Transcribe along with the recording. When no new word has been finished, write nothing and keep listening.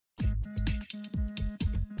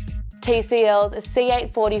TCL's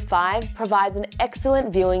C845 provides an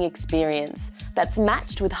excellent viewing experience that's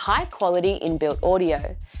matched with high-quality inbuilt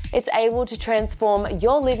audio. It's able to transform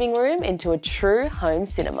your living room into a true home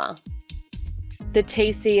cinema. The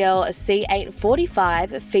TCL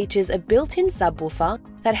C845 features a built-in subwoofer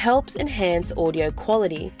that helps enhance audio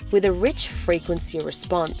quality with a rich frequency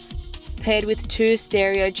response. Paired with 2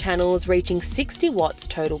 stereo channels reaching 60 watts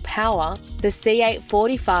total power, the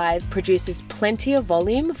C845 produces plenty of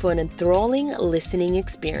volume for an enthralling listening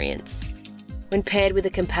experience. When paired with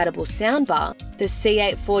a compatible soundbar, the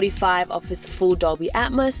C845 offers full Dolby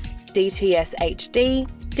Atmos, DTS HD,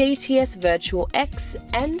 DTS Virtual X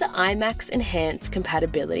and IMAX Enhanced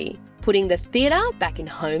compatibility, putting the theatre back in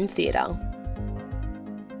home theatre.